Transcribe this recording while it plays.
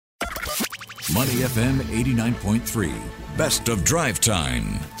Money FM 89.3. Best of Drive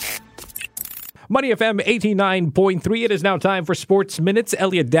Time. Money FM 89.3. It is now time for Sports Minutes.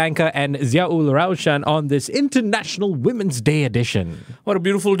 Elliot Danka and Ziaul Raushan on this International Women's Day edition. What a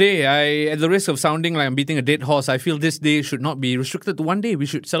beautiful day. At the risk of sounding like I'm beating a dead horse, I feel this day should not be restricted to one day. We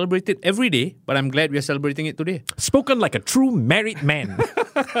should celebrate it every day, but I'm glad we are celebrating it today. Spoken like a true married man.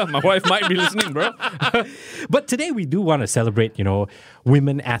 My wife might be listening, bro. But today we do want to celebrate,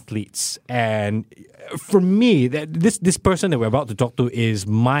 women athletes. And for me, this person that we're about to talk to is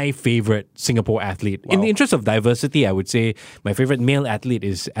my favorite Singapore athlete. Wow. In the interest of diversity, I would say my favorite male athlete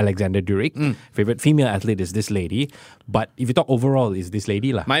is Alexander Durick. Favorite female athlete is this lady. But if you talk overall, is this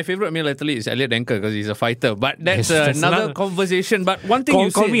lady lah. My favorite male athlete is Elliot Danker because he's a fighter. But that's another conversation. But one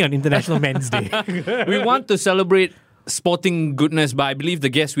thing call me on International Men's Day. We want to celebrate sporting goodness, but I believe the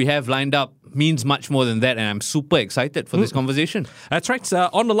guest we have lined up means much more than that, and I'm super excited for this conversation. That's right.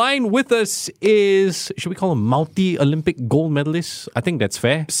 On the line with us is, should we call him multi-Olympic gold medalist? I think that's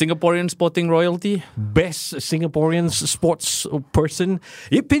fair. Singaporean sporting royalty. Best Singaporean sports person,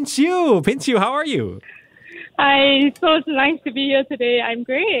 Pin Siu. Pin Siu, how are you? Hi, so nice to be here today. I'm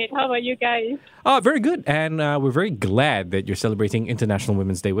great. How about you guys? Very good. And we're very glad that you're celebrating International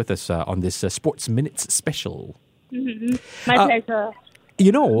Women's Day with us on this Sports Minutes special. Mm-hmm. My pleasure.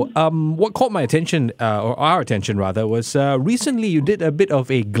 What caught my attention, or our attention rather, was recently you did a bit of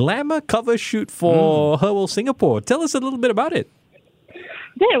a glamour cover shoot for Her World Singapore. Tell us a little bit about it.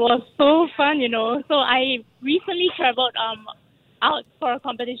 That was so fun, So I recently traveled out for a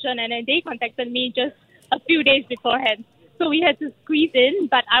competition, and then they contacted me just a few days beforehand. So we had to squeeze in,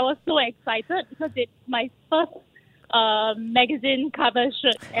 but I was so excited because it's my first magazine cover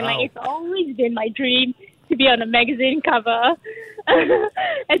shoot. And it's always been my dream to be on a magazine cover.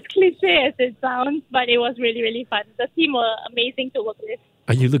 As cliche as it sounds, but it was really, really fun. The team were amazing to work with.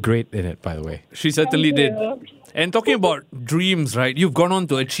 You look great in it, by the way. She certainly did. And talking about dreams, right? You've gone on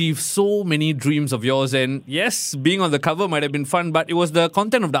to achieve so many dreams of yours. And yes, being on the cover might have been fun, but it was the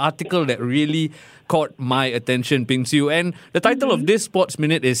content of the article that really caught my attention, Ping Siu. And the title of this Sports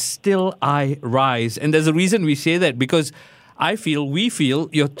Minute is Still I Rise. And there's a reason we say that, because we feel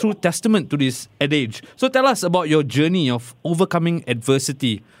you're true testament to this adage. So tell us about your journey of overcoming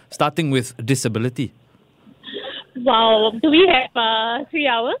adversity, starting with disability. Wow. Do we have 3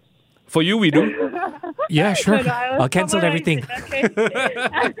 hours? For you, we do. Yeah, sure. I'll cancel everything. Okay.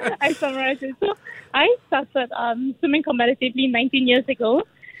 I summarized it. So I started swimming competitively 19 years ago.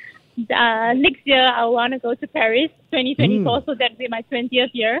 Next year, I want to go to Paris, 2024, so that'll be my 20th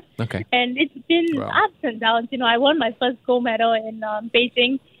year. Okay. And it's been ups and downs. I won my first gold medal in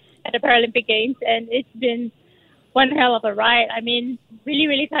Beijing at the Paralympic Games, and it's been one hell of a ride. I mean, really,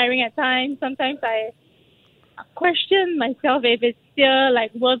 really tiring at times. Sometimes I question myself if it's still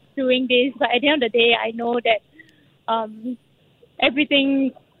worth doing this, but at the end of the day, I know that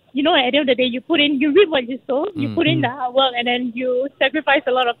everything. At the end of the day, you reap what you sow, you put in the hard work, and then you sacrifice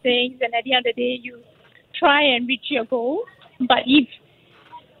a lot of things, and at the end of the day, you try and reach your goal. But if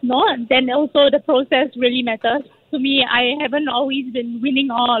not, then also the process really matters. To me, I haven't always been winning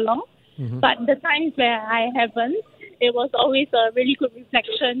all along, but the times where I haven't, it was always a really good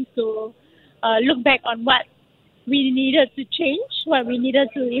reflection to look back on what we needed to change, what we needed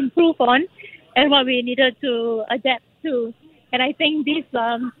to improve on, and what we needed to adapt to. And I think this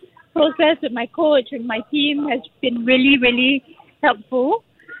process with my coach and my team has been really, really helpful.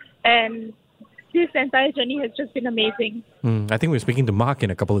 And this entire journey has just been amazing. I think we're speaking to Mark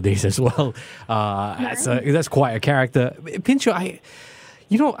in a couple of days as well. That's quite a character. Pin Siu, I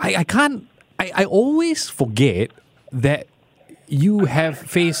always forget that you have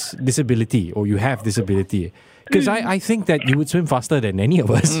faced disability, or you have disability. Because I think that you would swim faster than any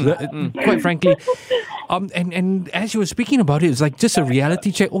of us, quite frankly. And as you were speaking about it, it's like just a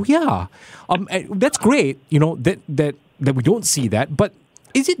reality check. Oh, yeah. That's great, that we don't see that. But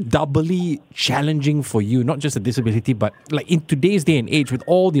is it doubly challenging for you, not just a disability, but in today's day and age with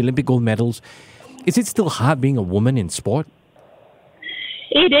all the Olympic gold medals, is it still hard being a woman in sport?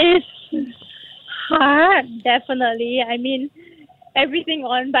 It is hard, definitely. I mean, everything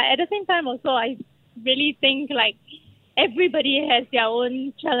on. But at the same time also, I really think everybody has their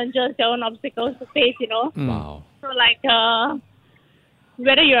own challenges, their own obstacles to face, Wow. So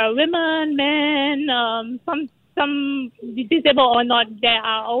whether you're a woman, man, some disabled or not, there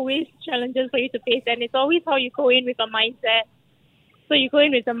are always challenges for you to face, and it's always how you go in with a mindset. So you go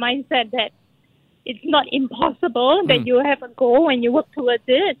in with a mindset that it's not impossible, that you have a goal and you work towards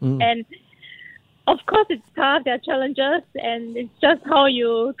it, and of course, it's tough. There are challenges, and it's just how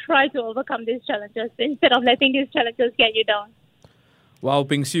you try to overcome these challenges instead of letting these challenges get you down. Wow,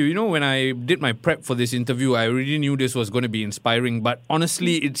 Ping Siu, when I did my prep for this interview, I already knew this was going to be inspiring. But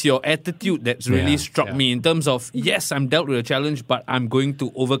honestly, it's your attitude that's really struck me in terms of, yes, I'm dealt with a challenge, but I'm going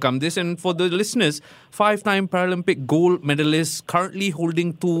to overcome this. And for the listeners, 5-time Paralympic gold medalist, currently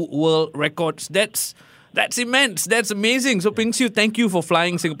holding 2 world records. That's immense. That's amazing. So, Ping Siu, thank you for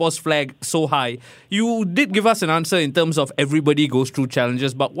flying Singapore's flag so high. You did give us an answer in terms of everybody goes through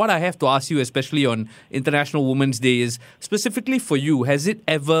challenges. But what I have to ask you, especially on International Women's Day, is specifically for you, has it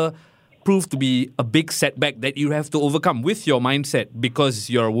ever proved to be a big setback that you have to overcome with your mindset because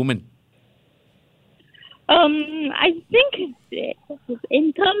you're a woman? I think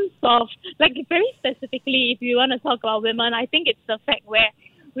in terms of, like, very specifically, if you want to talk about women, I think it's the fact where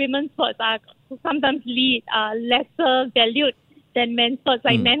women's sports are sometimes lesser valued than men's sports.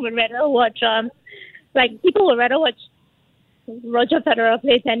 Like men would rather watch, people would rather watch Roger Federer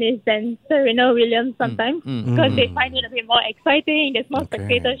play tennis than Serena Williams sometimes because they find it a bit more exciting. There's more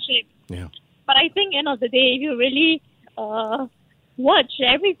spectatorship. Yeah. But I think end of the day, if you really watch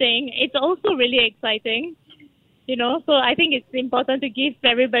everything, it's also really exciting. So I think it's important to give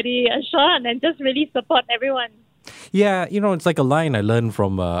everybody a shot and just really support everyone. Yeah, it's like a line I learned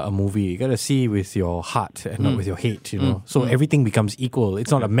from a movie. You got to see with your heart and not with your hate, So everything becomes equal.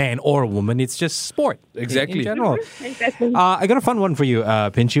 It's not a man or a woman. It's just sport. Exactly. In general. Exactly. I got a fun one for you,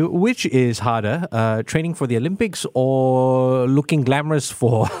 Ping Siu. Which is harder, training for the Olympics or looking glamorous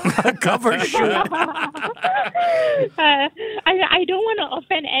for a cover shoot? I don't want to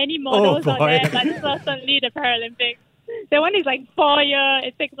offend any models out there, but certainly the Paralympics. That one is like 4 years.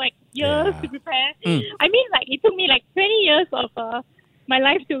 It takes like years to prepare. I mean, it took me 20 years of my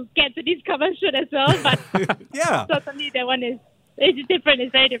life to get to this cover shoot as well. But certainly that one it's different.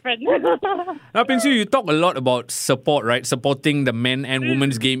 It's very different. Now, Ping Siu, you talk a lot about support, right? Supporting the men and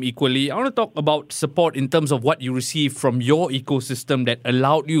women's game equally. I want to talk about support in terms of what you received from your ecosystem that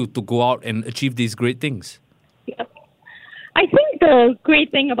allowed you to go out and achieve these great things. Yeah. I think the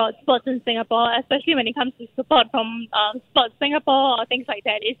great thing about sports in Singapore, especially when it comes to support from Sports Singapore or things like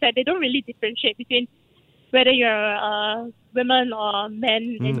that, is that they don't really differentiate between whether you're women or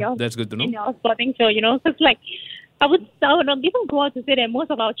men in your That's good to know. in your sporting field. Because I would even go out to say that most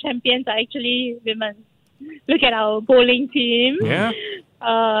of our champions are actually women. Look at our bowling team. Yeah.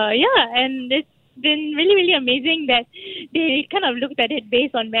 And it's been really, really amazing that they kind of looked at it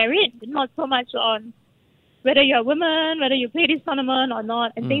based on merit, not so much on whether you're a woman, whether you play this tournament or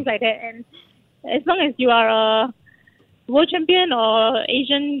not, and things like that. And as long as you are a world champion or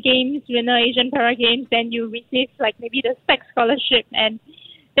Asian Games winner, Asian Para Games, then you receive maybe the SPEC scholarship, and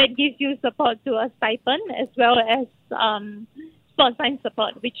that gives you support to a stipend as well as sports science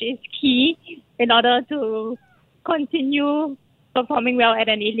support, which is key in order to continue performing well at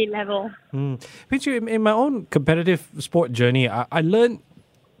an elite level. Ping Siu, in my own competitive sport journey, I learned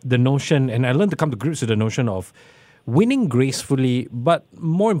the notion, and I learned to come to grips with the notion of winning gracefully, but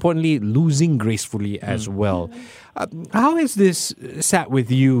more importantly, losing gracefully as well. How has this sat with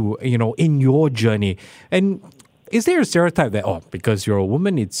you, in your journey? And is there a stereotype that, because you're a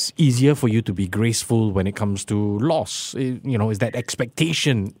woman, it's easier for you to be graceful when it comes to loss? Is that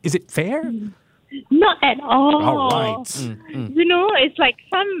expectation? Is it fair? Not at all. All right. It's like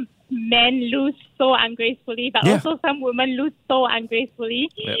some men lose so ungracefully, but also some women lose so ungracefully.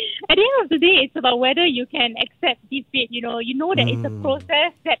 Yep. At the end of the day, it's about whether you can accept defeat. You know that it's a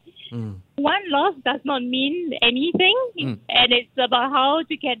process, that one loss does not mean anything, and it's about how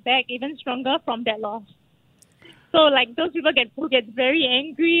to get back even stronger from that loss. So, those people who get very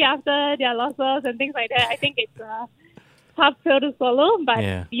angry after their losses and things like that, I think it's a tough pill to swallow, but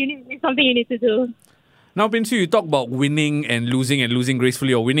it's something you need to do. Now, Ping Siu, you talk about winning and losing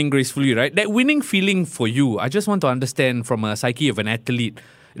gracefully, or winning gracefully, right? That winning feeling for you, I just want to understand from a psyche of an athlete,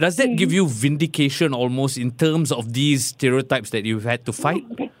 does that give you vindication almost in terms of these stereotypes that you've had to fight?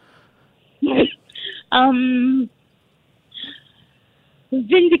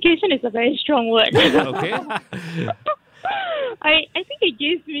 Vindication is a very strong word. Okay. I think it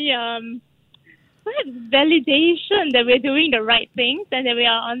gives me validation that we're doing the right things and that we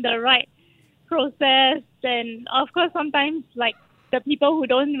are on the right process. And of course, sometimes the people who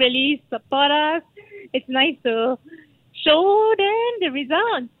don't really support us, it's nice to show them the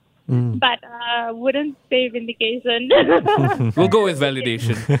results. But wouldn't say vindication. We'll go with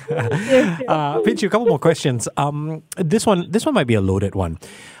validation. Ping Siu, a couple more questions. This one might be a loaded one.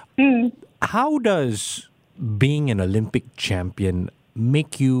 How does being an Olympic champion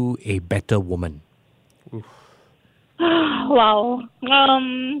make you a better woman? Wow.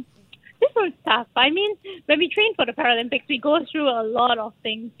 This one's tough. I mean, when we train for the Paralympics, we go through a lot of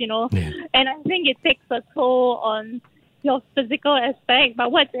things, and I think it takes a toll on your physical aspect,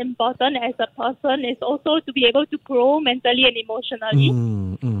 but what's important as a person is also to be able to grow mentally and emotionally.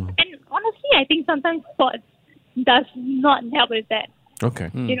 And honestly, I think sometimes sports does not help with that.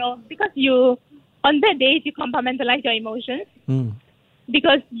 Okay. You know, because on bad days, you compartmentalize your emotions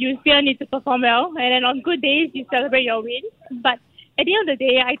because you still need to perform well. And then on good days, you celebrate your wins. But at the end of the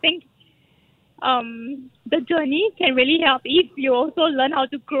day, I think the journey can really help if you also learn how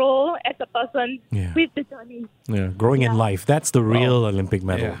to grow as a person with the journey. Yeah, growing in life. That's the real Olympic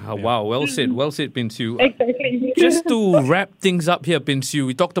medal. Yeah. Wow, well said, Pinsu. Exactly. Just to wrap things up here, Pinsu,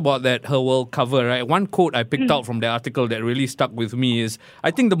 we talked about that Her World cover, right? One quote I picked out from the article that really stuck with me is,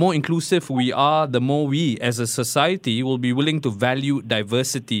 I think the more inclusive we are, the more we as a society will be willing to value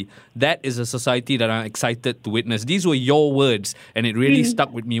diversity. That is a society that I'm excited to witness. These were your words, and it really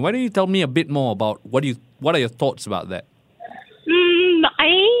stuck with me. Why don't you tell me a bit more about what are your thoughts about that?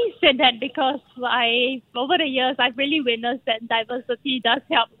 I said that because over the years, I've really witnessed that diversity does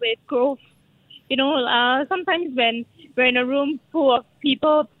help with growth. You know, sometimes when we're in a room full of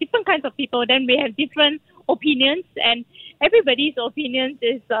people, different kinds of people, then we have different opinions, and everybody's opinions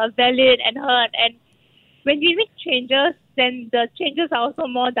is valid and heard. And when we make changes, then the changes are also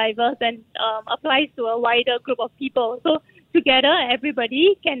more diverse and applies to a wider group of people. So together,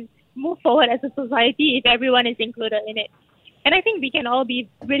 everybody can move forward as a society if everyone is included in it. And I think we can all be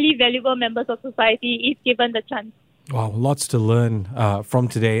really valuable members of society if given the chance. Wow, lots to learn from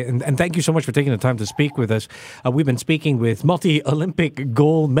today. And thank you so much for taking the time to speak with us. We've been speaking with multi-Olympic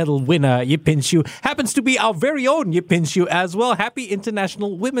gold medal winner Yip Pin Xiu. Happens to be our very own Yip Pin Xiu as well. Happy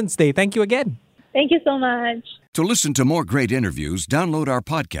International Women's Day. Thank you again. Thank you so much. To listen to more great interviews, download our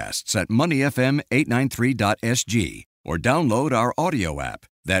podcasts at moneyfm893.sg or download our audio app.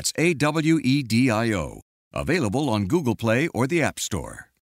 That's AWEDIO. Available on Google Play or the App Store.